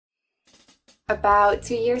About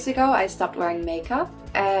 2 years ago, I stopped wearing makeup,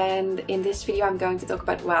 and in this video I'm going to talk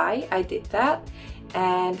about why I did that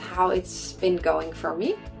and how it's been going for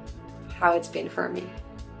me,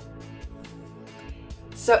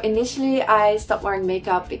 So initially I stopped wearing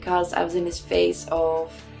makeup because I was in this phase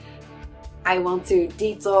of I want to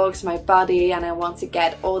detox my body and I want to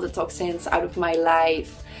get all the toxins out of my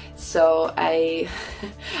life. So I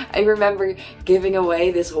remember giving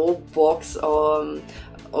away this whole box of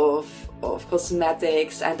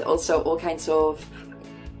cosmetics and also all kinds of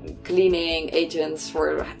cleaning agents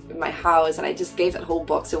for my house, and I just gave that whole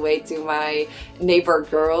box away to my neighbor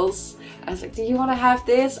girls. I was like, do you want to have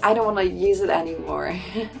this? I don't want to use it anymore.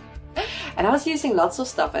 And I was using lots of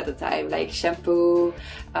stuff at the time, like shampoo,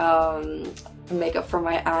 makeup for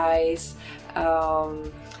my eyes,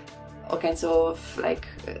 all kinds of like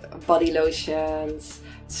body lotions,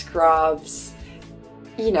 scrubs,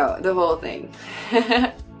 you know, the whole thing.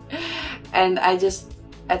 And I just,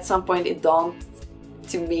 at some point it dawned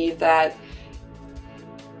to me that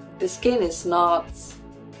the skin is not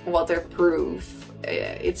waterproof.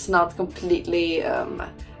 It's not completely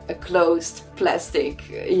a closed plastic,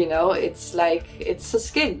 you know, it's like, it's a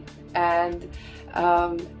skin, and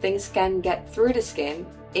things can get through the skin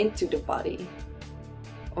into the body.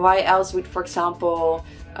 Why else would, for example,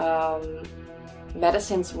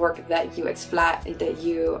 medicines work that you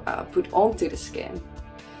put onto the skin?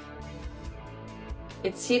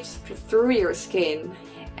 It seeps through your skin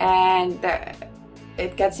and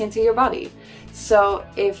it gets into your body. So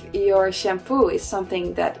if your shampoo is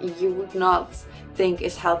something that you would not think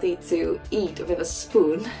is healthy to eat with a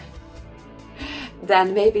spoon,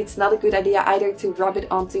 then maybe it's not a good idea either to rub it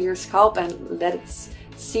onto your scalp and let it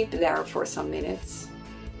seep there for some minutes.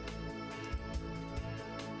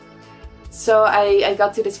 So I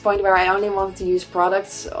got to this point where I only wanted to use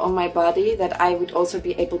products on my body that I would also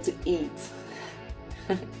be able to eat.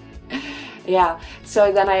 Yeah,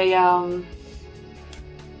 so then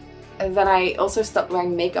I also stopped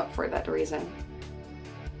wearing makeup for that reason.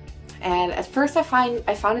 And at first I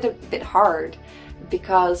found it a bit hard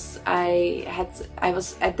because I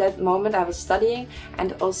was at that moment I was studying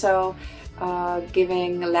and also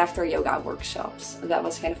giving laughter yoga workshops. That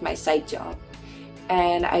was kind of my side job.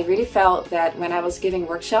 And I really felt that when I was giving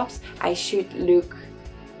workshops, I should look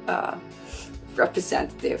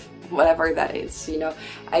representative, whatever that is, you know.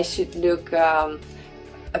 I should look a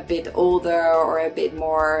bit older or a bit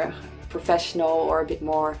more professional or a bit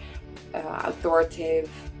more authoritative.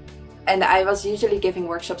 And I was usually giving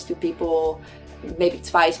workshops to people maybe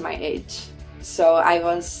twice my age. So I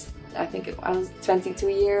think I was 22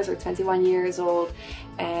 years or 21 years old,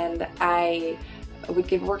 and I would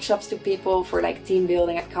give workshops to people for like team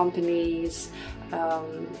building at companies,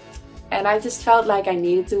 and I just felt like I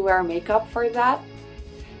needed to wear makeup for that.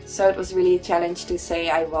 So it was really a challenge to say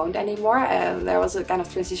I won't anymore, and there was a kind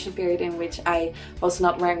of transition period in which I was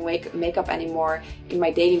not wearing makeup anymore in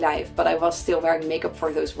my daily life, but I was still wearing makeup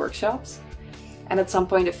for those workshops. And at some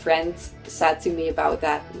point a friend said to me about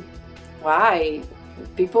that, why?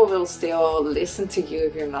 People will still listen to you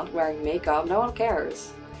if you're not wearing makeup, no one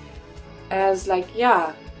cares. And I was like,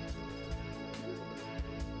 yeah,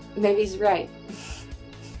 maybe he's right.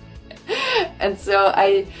 And so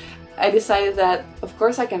I decided that of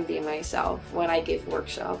course I can be myself when I give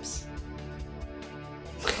workshops.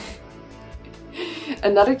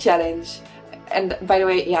 Another challenge, and by the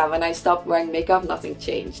way, yeah, when I stopped wearing makeup, nothing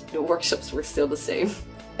changed. The workshops were still the same.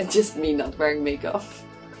 It's just me not wearing makeup.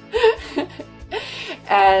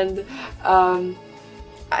 And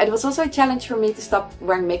it was also a challenge for me to stop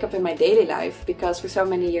wearing makeup in my daily life, because for so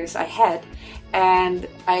many years I had, and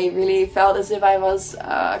I really felt as if I was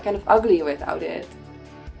kind of ugly without it.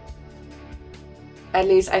 At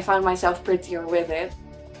least I found myself prettier with it.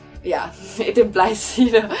 Yeah, it implies,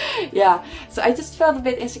 you know, yeah. So I just felt a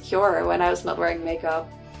bit insecure when I was not wearing makeup.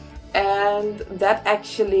 And that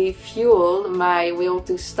actually fueled my will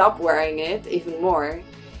to stop wearing it even more.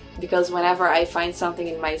 Because whenever I find something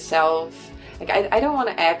in myself, like I don't want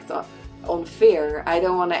to act on fear. I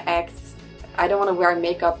don't want to wear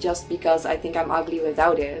makeup just because I think I'm ugly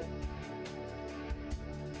without it.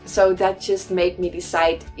 So that just made me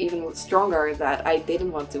decide even stronger that I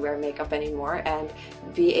didn't want to wear makeup anymore and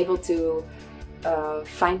be able to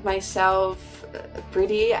find myself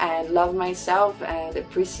pretty and love myself and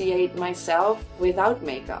appreciate myself without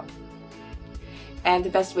makeup. And the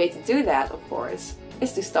best way to do that, of course,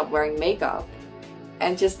 is to stop wearing makeup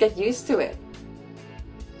and just get used to it.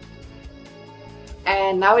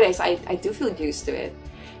 And nowadays I do feel used to it,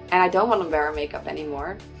 and I don't want to wear makeup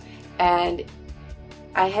anymore. And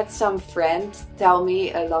I had some friend tell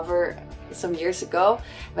me, a lover some years ago,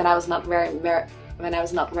 when I was not wearing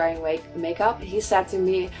makeup, he said to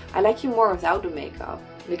me, "I like you more without the makeup,"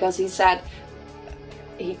 because he said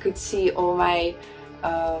he could see all my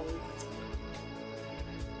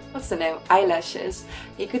what's the name? Eyelashes.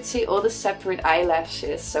 He could see all the separate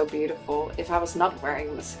eyelashes, so beautiful, if I was not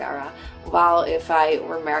wearing mascara. While if I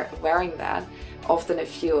were wearing that, often a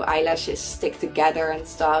few eyelashes stick together and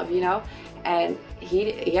stuff, you know. And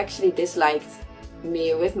he actually disliked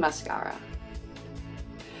me with mascara.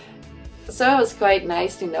 So it was quite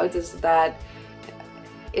nice to notice that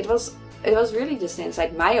it was really just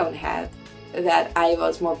inside my own head that I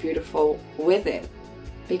was more beautiful with it,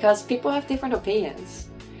 because people have different opinions,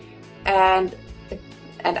 and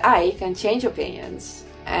I can change opinions.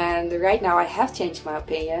 And right now I have changed my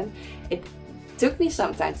opinion. It took me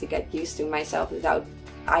some time to get used to myself without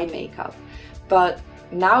eye makeup, but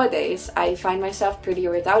nowadays I find myself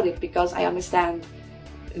prettier without it, because I understand.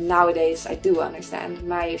 Nowadays I do understand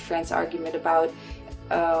my friend's argument about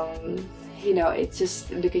you know, it's just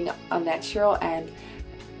looking unnatural and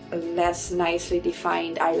less nicely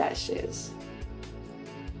defined eyelashes.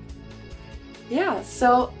 Yeah,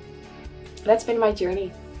 so that's been my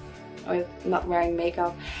journey with not wearing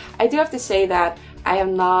makeup. I do have to say that I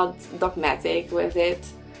am not dogmatic with it.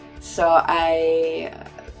 So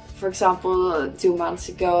for example, 2 months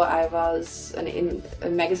ago, a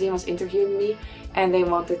magazine was interviewing me, and they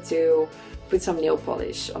wanted to put some nail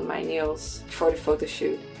polish on my nails for the photo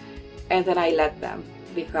shoot. And then I let them,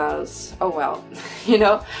 because, oh well, you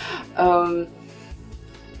know.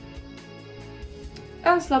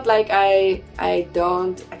 It's not like I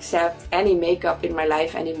don't accept any makeup in my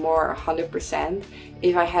life anymore 100%.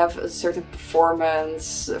 If I have a certain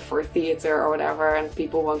performance for theater or whatever, and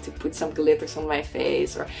people want to put some glitters on my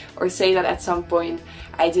face, or say that at some point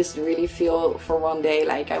I just really feel for one day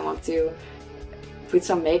like I want to put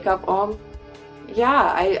some makeup on,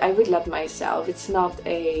 yeah, I would let myself. It's not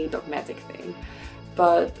a dogmatic thing,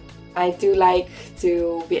 but I do like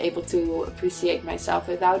to be able to appreciate myself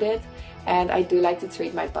without it, and I do like to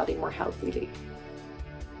treat my body more healthily.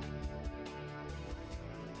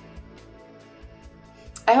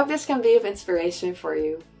 I hope this can be of inspiration for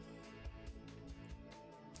you.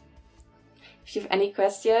 If you have any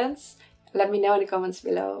questions, let me know in the comments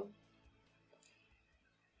below.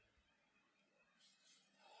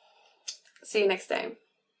 See you next time.